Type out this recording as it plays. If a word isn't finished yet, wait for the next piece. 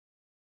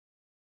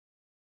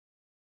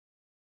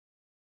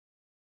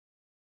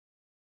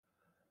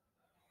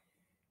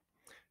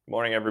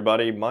Morning,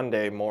 everybody.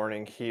 Monday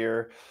morning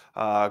here.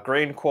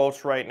 Grain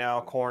quotes right now: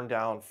 corn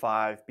down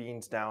 5,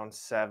 beans down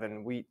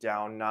 7, wheat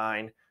down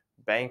 9.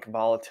 Bank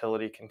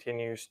volatility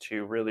continues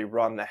to really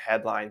run the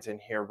headlines in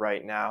here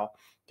right now.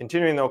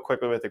 Continuing though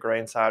quickly with the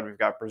grain side, we've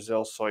got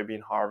Brazil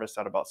soybean harvest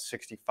at about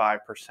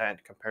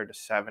 65% compared to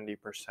 70%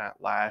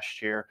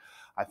 last year.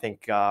 I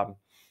think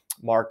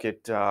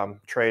market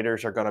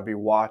traders are going to be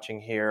watching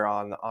here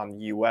on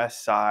the U.S.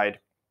 side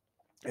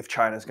if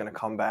China is going to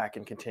come back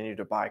and continue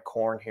to buy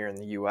corn here in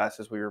the U.S.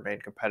 as we remain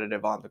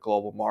competitive on the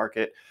global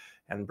market.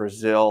 And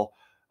Brazil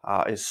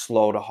is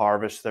slow to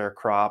harvest their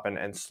crop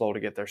and slow to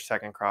get their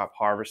second crop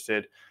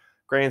harvested.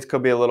 Grains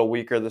could be a little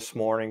weaker this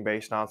morning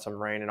based on some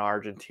rain in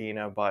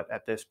Argentina, but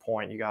at this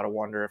point, you got to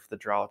wonder if the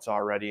drought's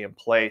already in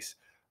place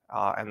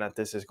and that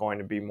this is going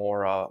to be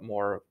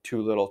more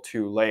too little,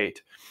 too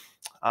late.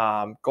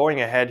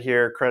 Going ahead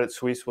here, Credit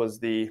Suisse was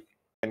the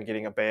and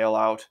getting a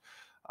bailout.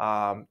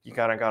 You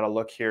kind of got to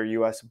look here.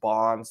 U.S.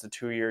 bonds, the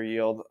 2-year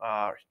yield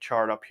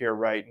chart up here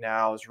right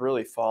now is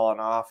really falling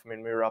off. I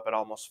mean, we were up at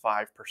almost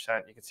 5%.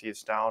 You can see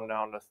it's down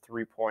to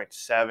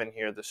 3.7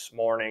 here this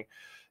morning.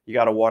 You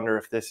got to wonder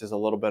if this is a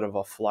little bit of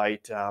a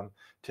flight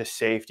to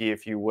safety,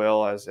 if you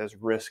will, as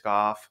risk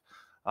off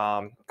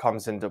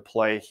comes into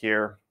play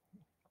here.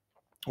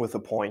 With the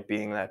point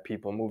being that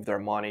people move their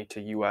money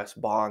to U.S.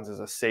 bonds as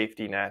a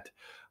safety net.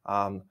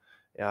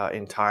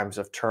 In times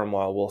of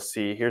turmoil. We'll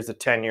see. Here's the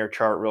 10-year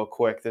chart real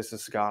quick. This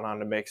has gone on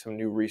to make some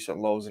new recent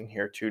lows in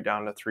here too,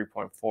 down to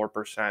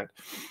 3.4%.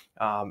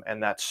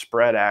 And that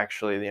spread,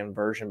 actually, the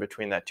inversion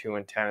between that 2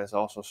 and 10 has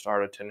also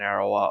started to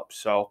narrow up.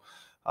 So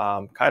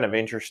kind of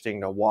interesting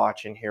to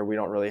watch in here. We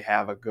don't really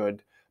have a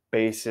good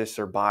basis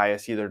or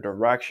bias either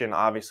direction.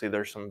 Obviously,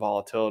 there's some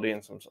volatility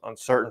and some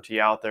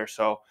uncertainty out there.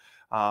 So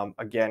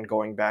again,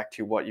 going back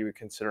to what you would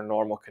consider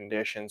normal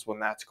conditions, when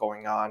that's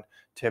going on,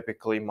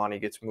 typically money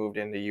gets moved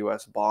into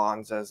U.S.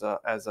 bonds as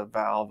a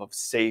valve of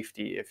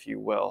safety, if you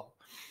will.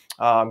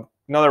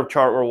 Another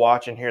chart we're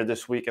watching here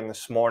this week and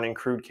this morning,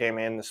 crude came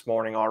in this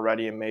morning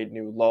already and made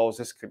new lows.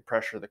 This could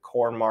pressure the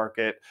corn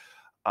market.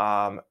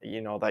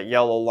 That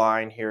yellow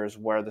line here is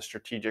where the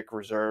strategic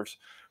reserves,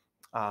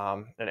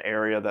 an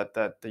area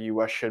that the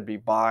U.S. should be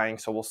buying.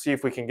 So we'll see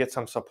if we can get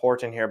some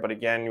support in here. But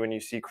again, when you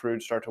see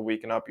crude start to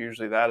weaken up,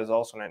 usually that is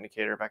also an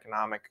indicator of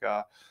economic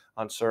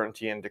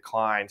uncertainty and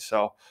decline.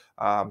 So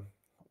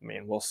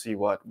we'll see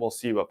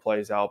what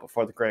plays out. But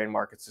for the grain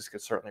markets, this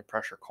could certainly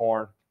pressure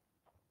corn.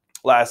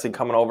 Lastly,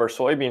 coming over,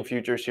 soybean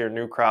futures here,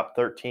 new crop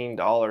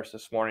 $13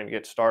 this morning to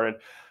get started.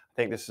 I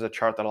think this is a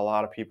chart that a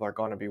lot of people are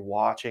going to be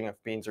watching if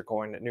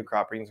new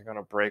crop beans are going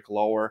to break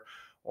lower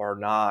or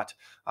not.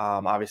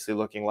 Obviously,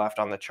 looking left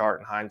on the chart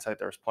in hindsight,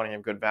 there's plenty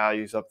of good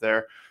values up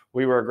there.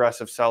 We were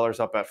aggressive sellers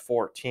up at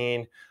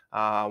 14.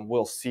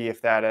 We'll see if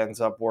that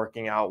ends up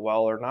working out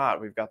well or not.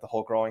 We've got the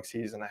whole growing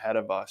season ahead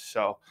of us.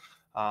 So,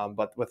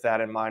 but with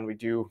that in mind, we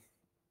do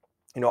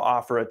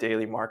offer a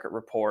daily market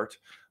report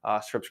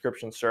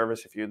subscription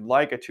service. If you'd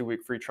like a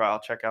 2-week free trial,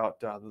 check out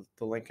the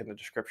link in the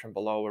description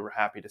below. We were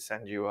happy to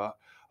send you a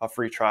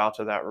free trial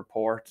to that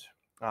report.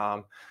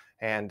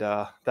 And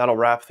that'll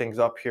wrap things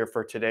up here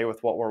for today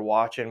with what we're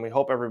watching. We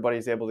hope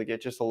everybody's able to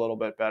get just a little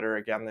bit better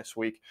again this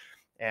week.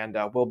 And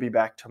we'll be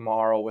back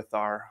tomorrow with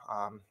our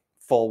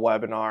full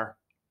webinar.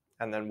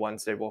 And then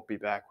Wednesday, we'll be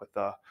back with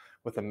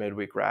a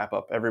midweek wrap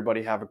up.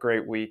 Everybody have a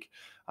great week.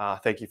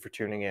 Thank you for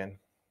tuning in.